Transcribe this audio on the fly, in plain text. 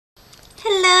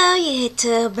Hello,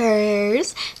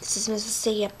 YouTubers. This is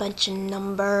Mrs.Z, a bunch of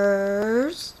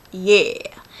numbers.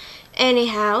 Yeah.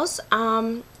 Anyhows,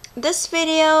 this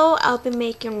video I'll be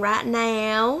making right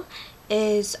now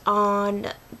is on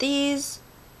these,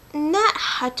 not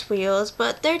Hot Wheels,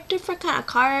 but they're different kind of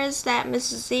cars that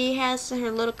Mrs. Z has in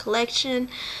her little collection.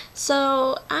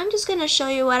 So I'm just gonna show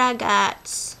you what I got.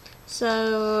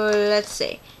 So let's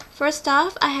see. First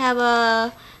off, I have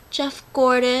a Jeff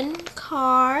Gordon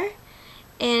car.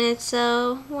 And it's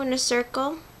a winner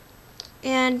circle,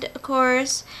 and of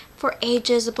course for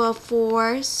ages above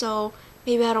 4, so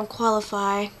maybe I don't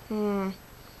qualify.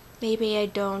 Maybe I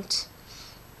don't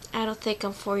think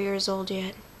I'm 4 years old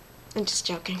yet. I'm just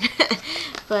joking.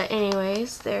 But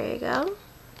anyways, there you go,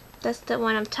 that's the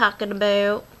one I'm talking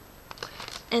about.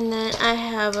 And then I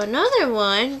have another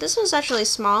one. This one's actually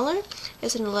smaller.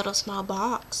 It's in a little small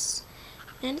box,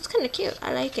 and it's kind of cute.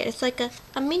 I like it. It's like a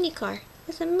mini car.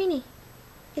 It's a mini.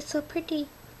 It's so pretty.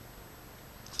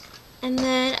 And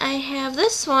then I have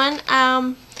this one.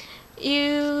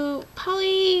 You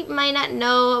probably might not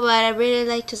know, but I really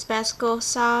like Tabasco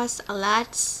sauce a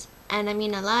lot. And I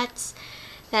mean a lot.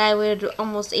 That I would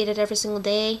almost eat it every single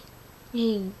day.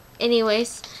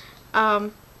 Anyways,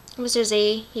 Mr.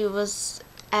 Z, he was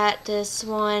at this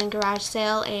one garage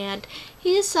sale, and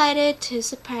he decided to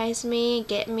surprise me and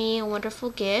get me a wonderful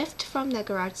gift from the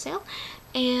garage sale.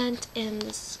 And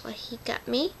this is what he got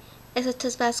me. It's a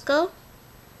Tabasco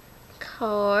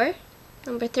car,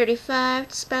 number 35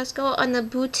 Tabasco on the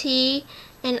booty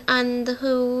and on the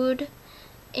hood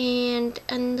and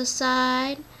on the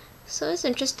side. So it's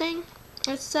interesting.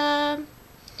 It's what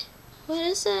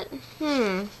is it?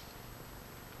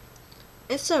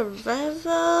 It's a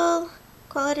Revel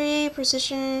quality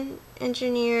precision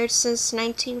engineered since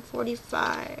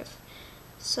 1945.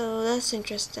 So that's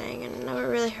interesting, and I never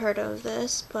really heard of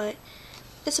this, but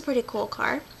it's a pretty cool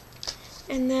car.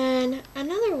 And then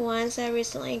another ones I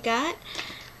recently got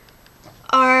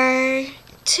are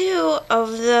two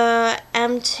of the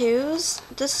M2s.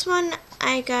 This one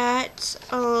I got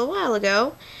a little while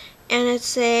ago, and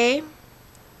it's a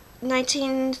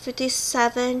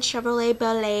 1957 Chevrolet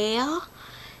Bel Air,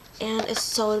 and it's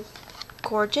so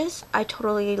gorgeous. I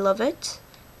totally love it.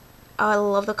 I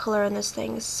love the color in this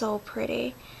thing. It's so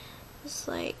pretty. It's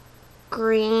like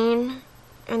green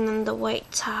and then the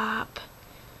white top.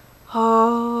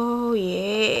 Oh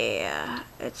yeah,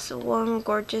 it's one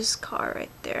gorgeous car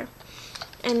right there.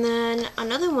 And then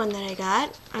another one that I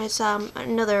got is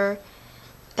another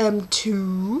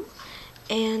M2,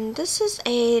 and this is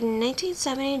a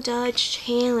 1970 Dodge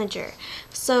Challenger.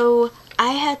 So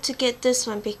I had to get this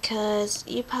one because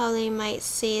you probably might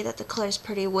see that the color is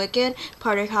pretty wicked,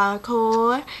 pretty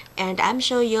hardcore, and I'm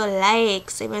sure you'll like,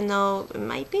 even though it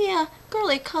might be a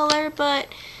girly color, but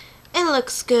it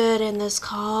looks good in this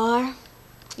car.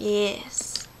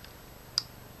 Yes.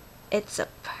 It's a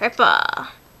purple.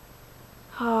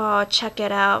 Oh, check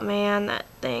it out, man. That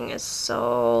thing is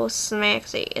so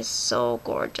smaxy. It's so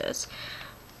gorgeous.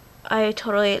 I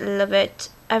totally love it.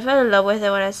 I fell in love with it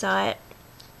when I saw it.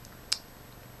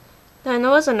 Then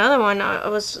there was another one I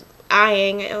was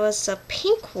eyeing. It was a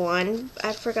pink one.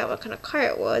 I forgot what kind of car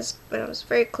it was, but I was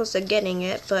very close to getting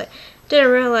it, but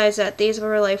didn't realize that these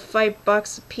were like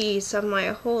 $5 a piece. I'm like,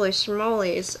 holy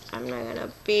schmolies, I'm not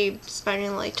gonna be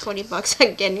spending like 20 bucks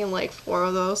on getting like 4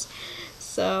 of those.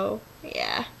 So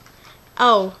yeah.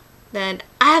 Oh, then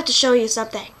I have to show you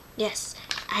something. Yes,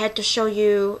 I had to show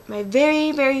you my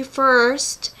very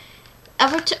first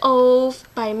ever to own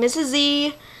by Mrs.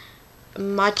 Z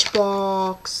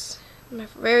Matchbox. My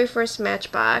very first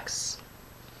Matchbox.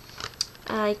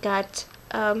 I got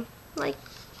like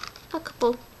a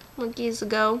couple months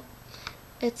ago.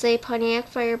 It's a Pontiac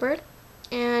Firebird,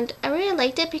 and I really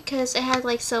liked it because it had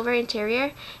like silver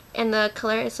interior, and the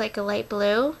color is like a light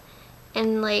blue,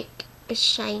 and like a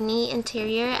shiny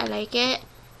interior. I like it,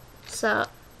 so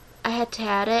I had to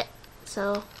have it.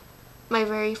 So my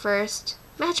very first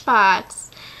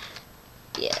Matchbox.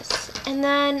 Yes. And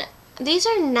then these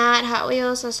are not Hot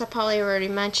Wheels, as I probably already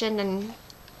mentioned in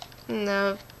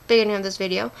the beginning of this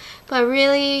video, but I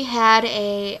really had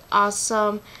a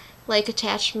awesome like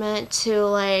attachment to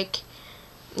like,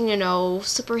 you know,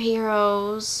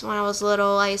 superheroes. When I was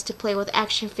little, I used to play with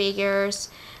action figures.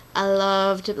 I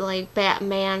loved like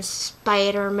Batman,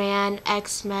 Spider-Man,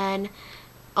 X-Men,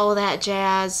 all that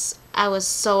jazz. I was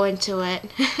so into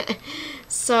it.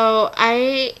 So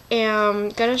I am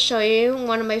gonna show you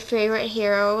one of my favorite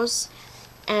heroes,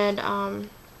 and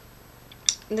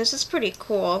this is pretty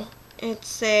cool.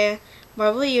 It's a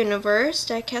Marvel Universe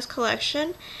diecast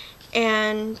collection,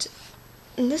 and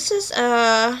this is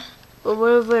a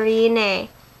Wolverine.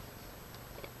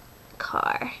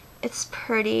 car. It's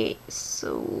pretty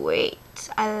sweet.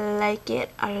 I like it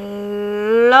a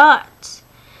lot.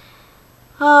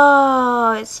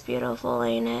 Oh, it's beautiful,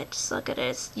 ain't it? Just look at it.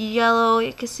 It's yellow.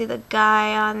 You can see the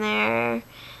guy on there.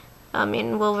 I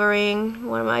mean, Wolverine.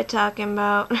 What am I talking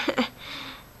about?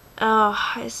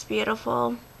 Oh, it's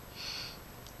beautiful.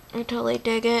 I totally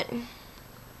dig it.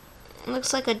 It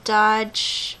looks like a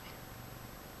Dodge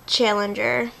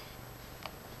Challenger.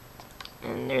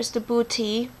 And there's the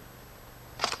booty.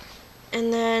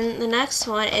 And then the next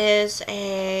one is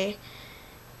I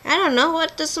don't know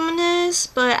what this one is,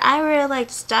 but I really like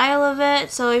the style of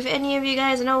it. So if any of you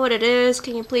guys know what it is,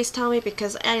 can you please tell me,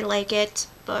 because I like it,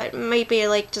 but maybe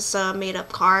like just a made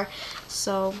up car.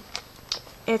 So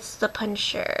it's the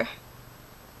Punisher.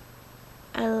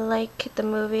 I like the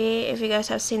movie. If you guys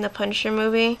have seen the Punisher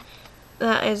movie,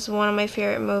 that is one of my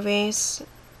favorite movies.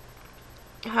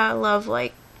 I love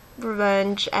like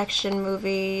revenge action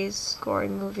movies, gory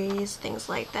movies, things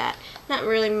like that. Not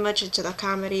really much into the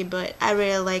comedy, but I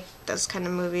really like those kind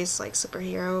of movies, like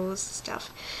superheroes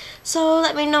stuff. So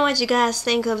let me know what you guys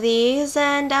think of these,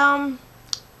 and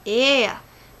yeah,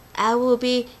 I will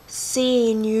be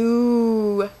seeing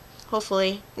you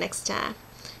hopefully next time.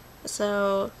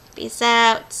 So peace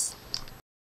out.